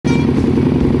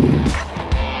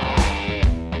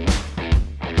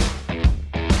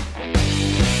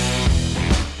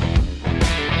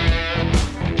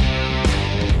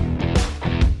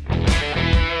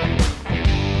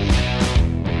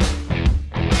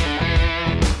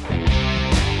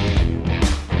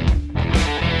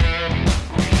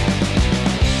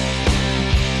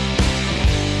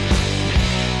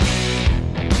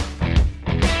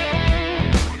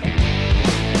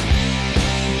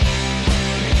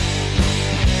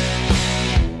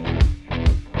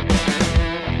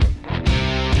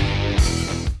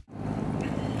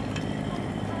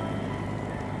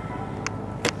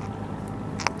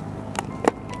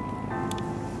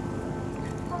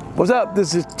What's up?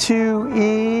 This is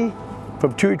 2E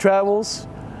from 2E Travels.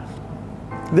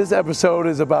 This episode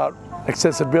is about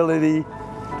accessibility,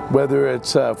 whether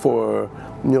it's for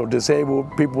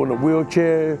disabled people in a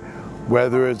wheelchair,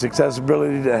 whether it's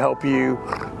accessibility to help you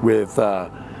with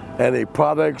any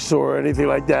products or anything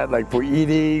like that, like for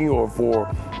eating or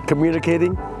for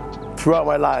communicating. Throughout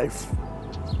my life,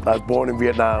 I was born in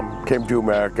Vietnam, came to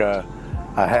America,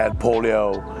 I had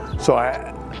polio, so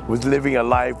I was living a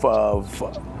life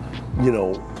of,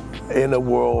 in a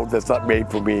world that's not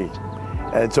made for me.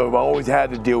 And so I've always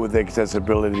had to deal with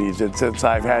accessibilities, and since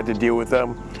I've had to deal with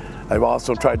them, I've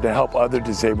also tried to help other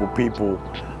disabled people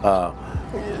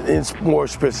in more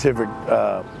specific,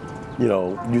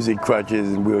 using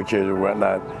crutches and wheelchairs and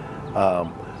whatnot,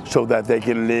 so that they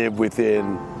can live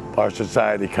within our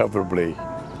society comfortably.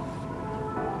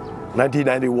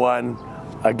 1991,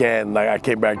 again, I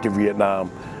came back to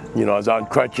Vietnam. I was on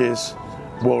crutches,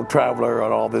 world traveler,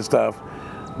 and all this stuff.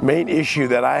 Main issue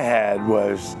that I had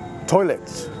was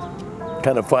toilets.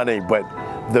 Kind of funny, but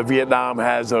the Vietnam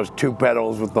has those two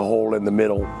pedals with the hole in the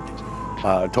middle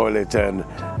toilets, and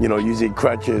using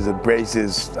crutches and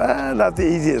braces, not the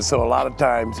easiest. So a lot of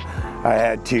times I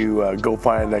had to go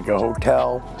find like a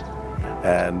hotel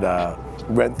and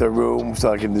rent the room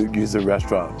so I can use the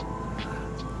restaurant.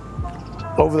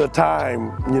 Over the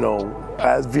time,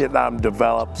 as Vietnam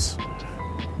develops,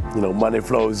 money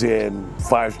flows in,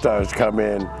 5 stars come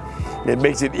in. It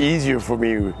makes it easier for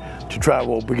me to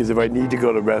travel because if I need to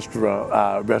go to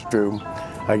restroom,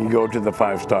 I can go to the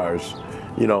 5 stars.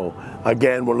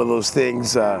 Again, one of those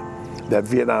things that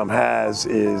Vietnam has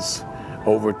is,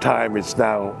 over time, it's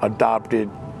now adopted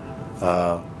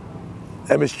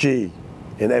MSG,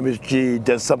 and MSG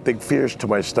does something fierce to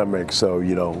my stomach, so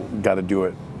got to do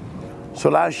it. So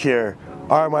last year,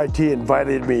 RMIT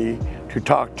invited me to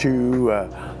talk to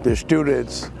their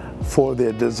students for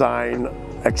their design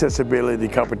accessibility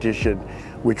competition,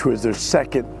 which was their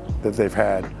second that they've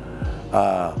had.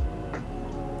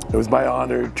 It was my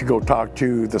honor to go talk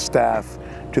to the staff,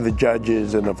 to the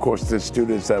judges, and of course the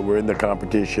students that were in the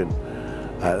competition.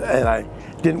 And I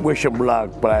didn't wish them luck,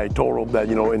 but I told them that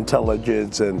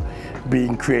intelligence and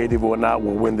being creative or not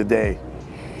will win the day.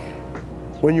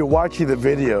 When you're watching the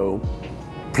video,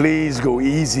 please go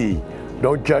easy.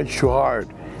 Don't judge too hard.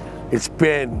 It's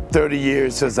been 30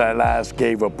 years since I last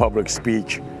gave a public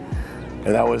speech,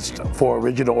 and that was for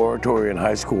original oratory in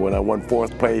high school, and I won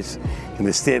 4th place in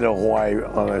the state of Hawaii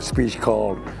on a speech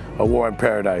called A War in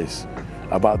Paradise,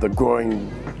 about the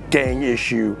growing gang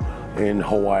issue in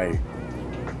Hawaii.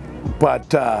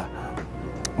 But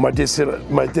my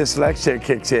dyslexia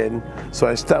kicks in, so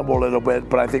I stumble a little bit,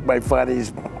 but I think my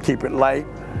funnies keep it light.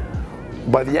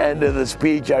 By the end of the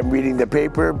speech, I'm reading the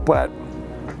paper, but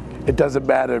it doesn't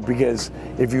matter, because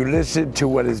if you listen to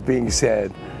what is being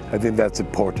said, I think that's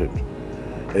important.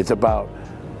 It's about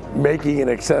making it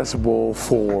accessible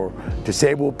for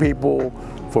disabled people,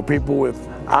 for people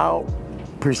without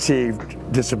perceived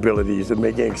disabilities, and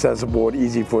making it accessible and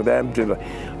easy for them to,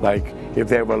 like, if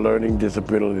they have a learning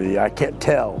disability. I can't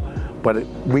tell, but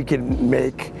we can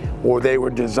make, or they were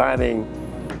designing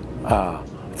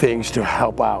things to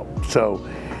help out. So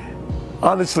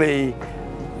honestly,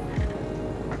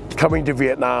 coming to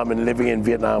Vietnam and living in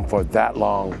Vietnam for that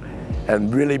long,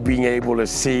 and really being able to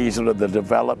see sort of the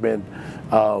development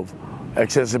of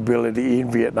accessibility in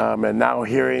Vietnam, and now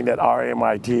hearing that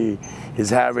RMIT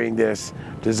is having this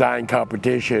design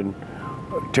competition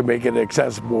to make it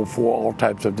accessible for all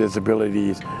types of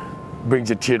disabilities, brings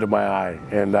a tear to my eye.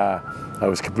 And I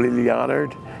was completely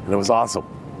honored, and it was awesome.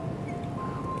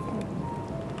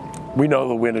 We know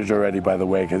the winners already, by the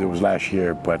way, because it was last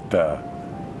year, but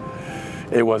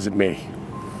it wasn't me.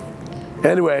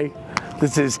 Anyway,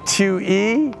 this is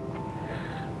 2E,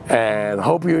 and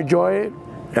hope you enjoy it,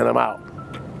 and I'm out.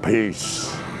 Peace.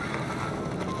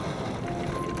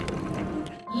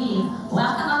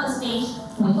 Welcome on the stage,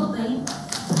 Wimbledon.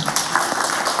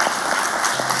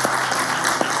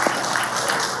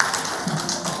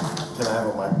 Can I have a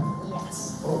mic?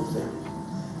 Yes. Oh, thank you.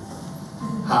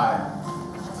 Hi.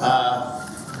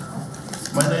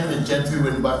 My name is Gentry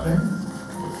Win Butler.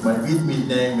 My Vietnamese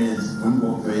name is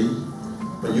Wimbo Thuy,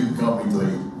 but you can call me Thuy.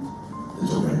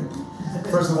 It's okay.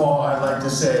 First of all, I'd like to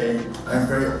say I'm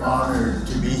very honored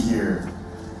to be here,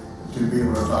 to be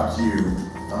able to talk to you.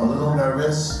 I'm a little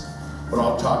nervous, but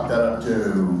I'll chalk that up to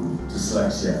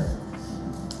dyslexia.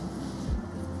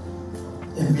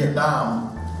 In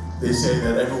Vietnam, they say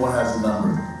that everyone has a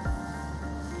number.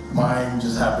 Mine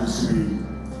just happens to be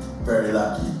very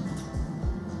lucky.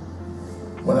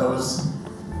 When I was,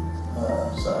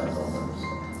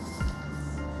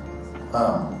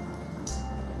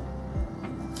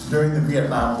 During the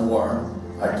Vietnam War,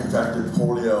 I contracted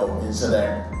polio in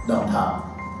Sadek, Nong Thap.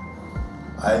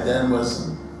 I then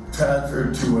was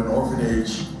transferred to an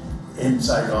orphanage in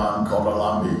Saigon called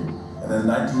Alambi. And in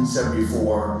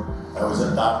 1974, I was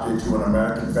adopted to an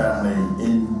American family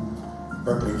in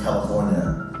Berkeley,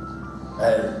 California.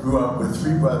 I grew up with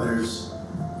 3 brothers,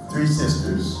 3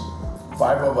 sisters.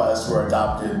 5 of us were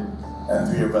adopted and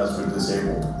 3 of us were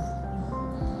disabled.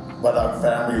 But our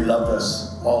family loved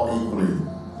us all equally.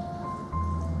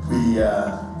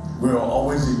 We were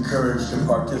always encouraged to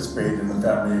participate in the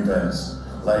family events,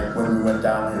 like when we went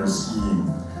downhill skiing.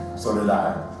 So did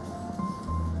I.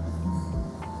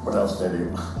 What else did I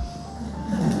do?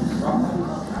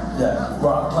 Yeah,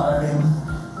 rock climbing,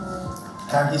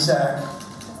 hacky sack.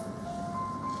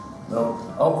 No,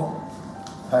 oh,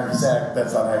 hacky sack,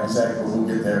 that's not hacky sack, but we'll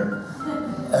get there.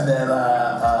 And then,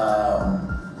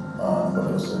 what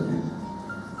else did I do?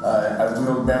 I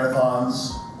wheeled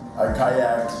marathons, I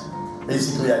kayaked,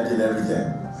 basically I did everything.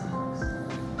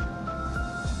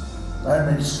 I'm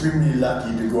extremely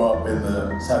lucky to grow up in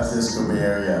the San Francisco Bay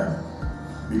Area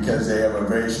because they have a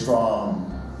very strong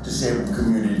disabled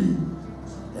community.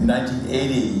 In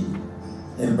 1980,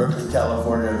 in Berkeley,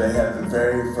 California, they had the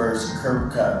very first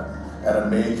curb cut at a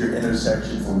major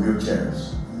intersection for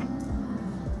wheelchairs.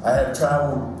 I have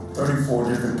traveled 34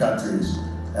 different countries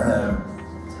and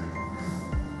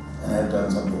I've done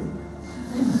something.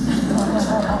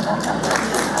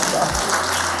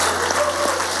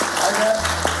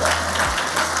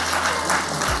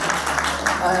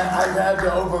 I've had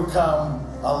to overcome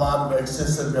a lot of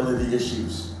accessibility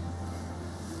issues.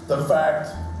 The fact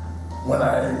when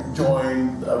I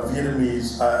joined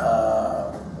Vietnamese,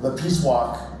 the Peace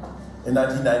Walk in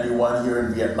 1991 here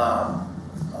in Vietnam,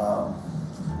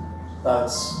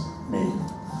 that's me.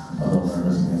 A little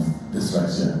nervous,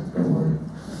 dyslexia, don't worry.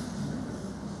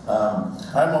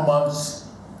 I'm amongst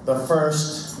the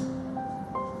first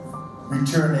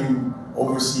returning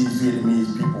overseas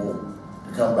Vietnamese people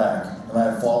to come back, and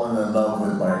I've fallen in love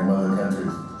with my mother country.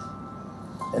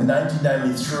 In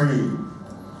 1993,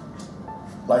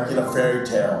 like in a fairy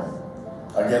tale,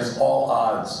 against all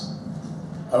odds,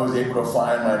 I was able to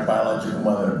find my biological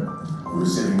mother, who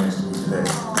is sitting next to me today.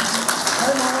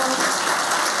 Hi, Mom.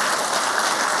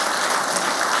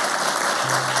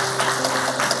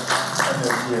 And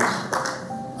there she is.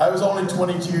 I was only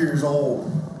 22 years old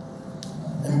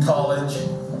in college,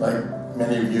 like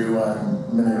many of you,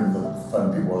 many of the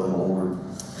fun people are a little older,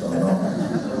 so I don't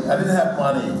know. I didn't have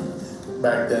money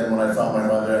back then when I found my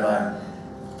mother, and I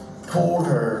told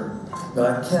her that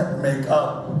I can't make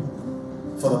up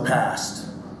for the past.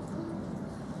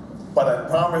 But I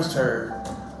promised her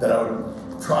that I would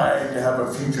try to have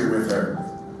a future with her.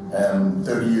 And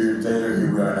 30 years later,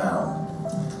 here we are now.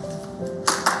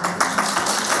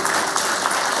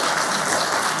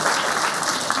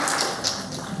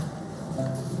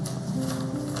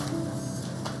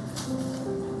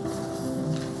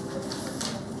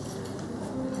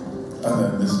 And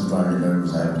then this is why I get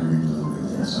nervous. I have to read a little bit.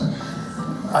 Yes, sir.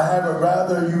 I have a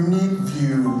rather unique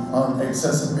view on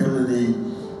accessibility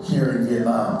here in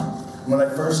Vietnam. When I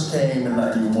first came in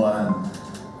 '91,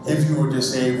 if you were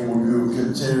disabled, you were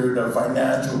considered a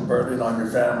financial burden on your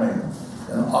family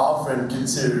and often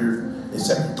considered a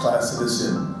second-class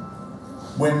citizen.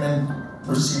 Women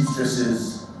were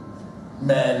seamstresses,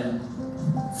 men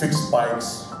fixed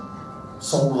bikes,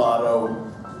 sold lotto,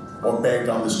 or begged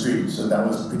on the streets, and that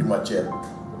was pretty much it.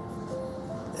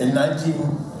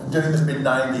 During the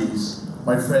mid-90s,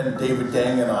 my friend David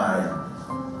Dang and I,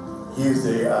 he is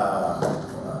the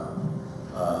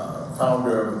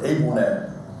founder of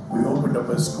AbleNet. We opened up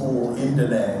a school in Da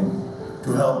Nang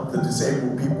to help the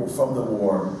disabled people from the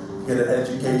war get an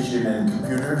education in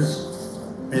computers,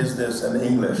 business, and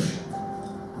English.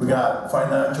 We got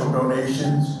financial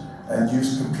donations and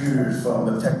used computers from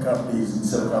the tech companies in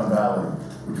Silicon Valley,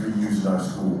 which we used in our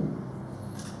school.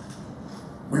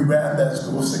 We ran that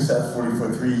school successfully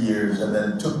for 3 years and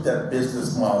then took that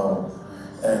business model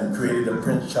and created a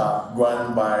print shop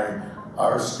run by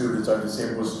our students, our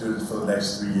disabled students, for the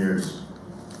next 3 years.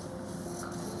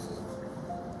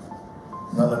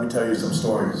 Now let me tell you some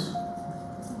stories.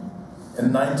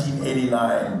 In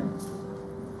 1989,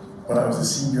 when I was a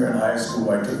senior in high school,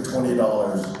 I took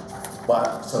 $20,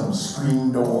 bought some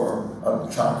screen door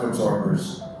shock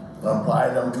absorbers, and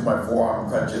applied them to my forearm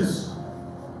crutches,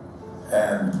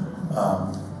 and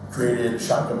created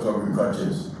shock absorbing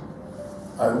crutches.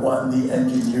 I won the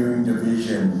engineering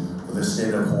division for the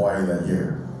state of Hawaii that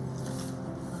year.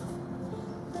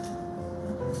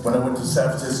 When I went to San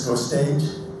Francisco State,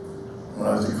 when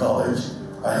I was in college,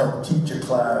 I helped teach a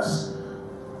class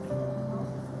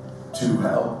to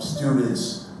help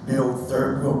students build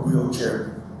third wheel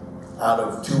wheelchair out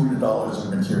of $200 of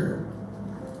material.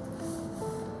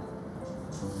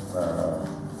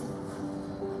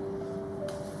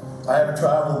 I have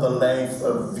traveled the length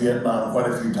of Vietnam quite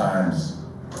a few times.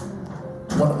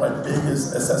 One of my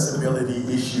biggest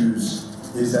accessibility issues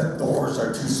is that doors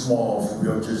are too small for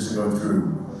wheelchairs to go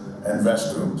through, and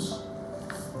restrooms.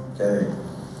 Okay?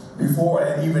 Before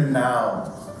and even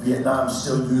now, Vietnam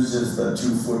still uses the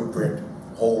 2-footprint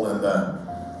hole in the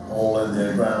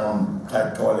ground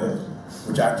type toilet,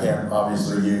 which I can't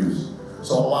obviously use.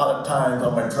 So a lot of times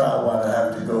on my travel, I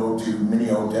have to go to mini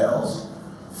hotels,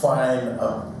 find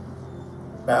a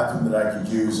bathroom that I could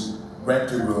use,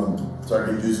 rent a room so I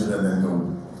could use it and then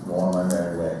go on my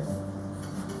merry way.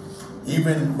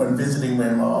 Even when visiting my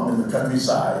mom in the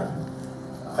countryside,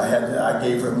 I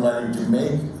gave her money to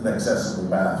make an accessible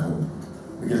bathroom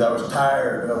because I was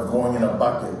tired of going in a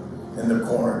bucket in the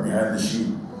corner behind the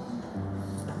sheet.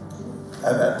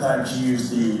 At that time, she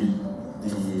used the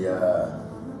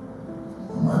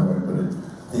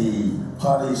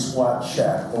potty squat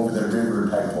shack over the river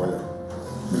type toilet,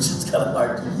 which is kind of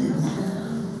hard to use.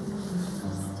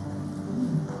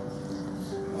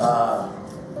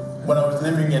 When I was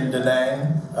living in Da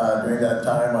Nang, during that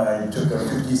time, I took a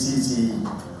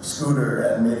 50cc scooter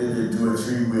and made it into a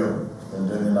 3-wheel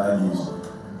during the 90s.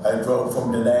 I drove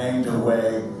from Da Nang to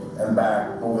Hue and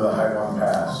back over the Hai Quang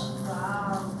Pass.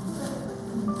 Wow.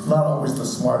 Not always the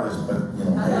smartest, but you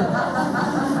know,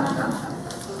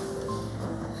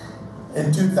 hey.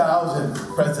 In 2000,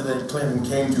 President Clinton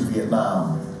came to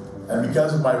Vietnam, and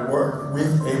because of my work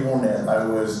with AbleNet, I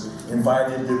was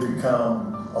invited to become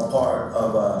a part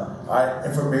of an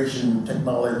information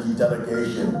technology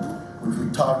delegation, which we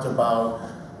talked about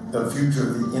the future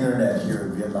of the internet here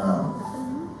in Vietnam.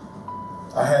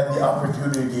 I had the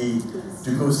opportunity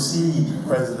to go see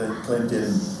President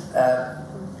Clinton at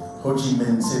Ho Chi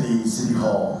Minh City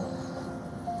Hall,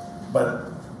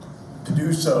 but to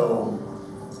do so,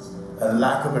 and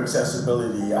lack of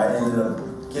accessibility, I ended up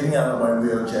getting out of my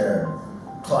wheelchair,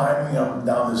 climbing up and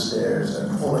down the stairs,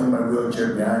 and pulling my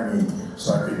wheelchair behind me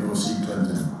so I could go see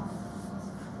Clinton.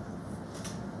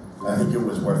 I think it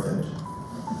was worth it.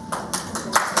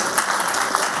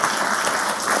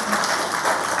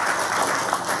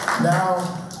 Now,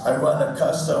 I run a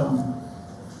custom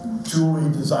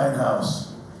jewelry design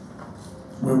house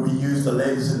where we use the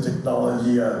latest in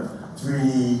technology of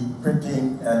 3D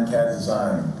printing and CAD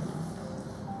design.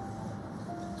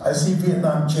 I see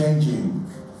Vietnam changing,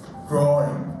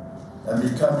 growing, and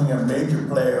becoming a major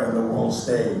player on the world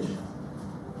stage.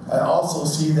 I also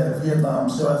see that Vietnam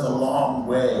still has a long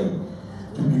way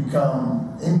to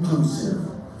become inclusive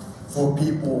for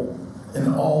people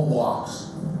in all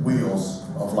wheels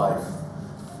of life.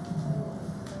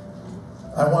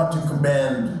 I want to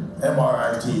commend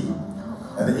MRIT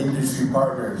and the industry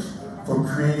partners for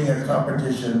creating a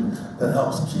competition that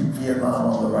helps keep Vietnam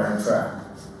on the right track.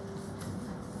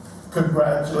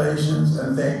 Congratulations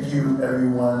and thank you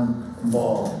everyone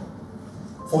involved.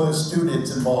 For the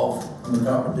students involved in the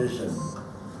competition,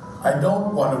 I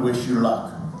don't want to wish you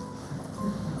luck.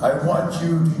 I want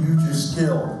you to use your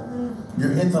skill,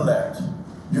 your intellect,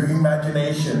 your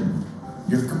imagination,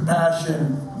 your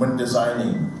compassion when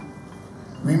designing.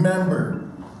 Remember,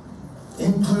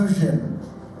 inclusion,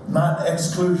 not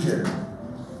exclusion,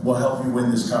 will help you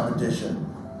win this competition.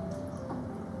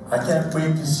 I can't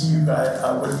wait to see you guys,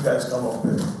 what you guys come up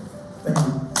with. Thank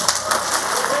you.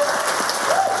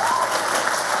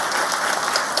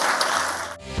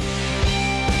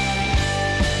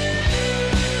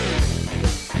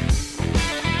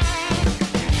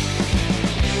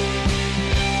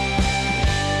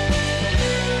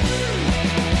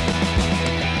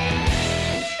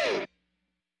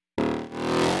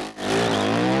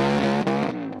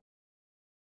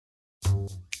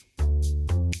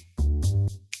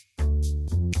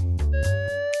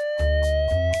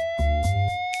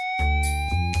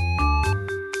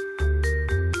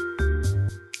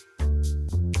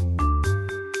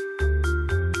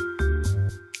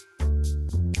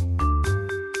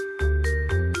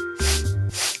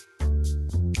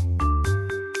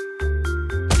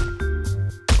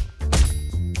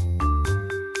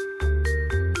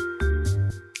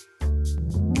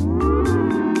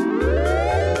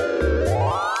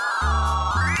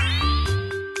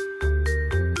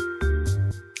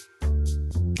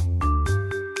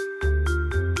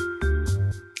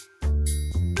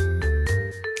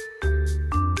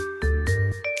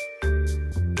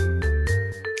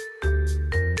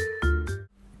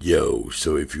 Yo,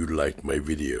 so if you liked my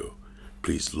video,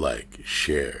 please like,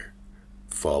 share,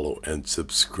 follow, and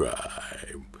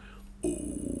subscribe.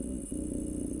 Ooh.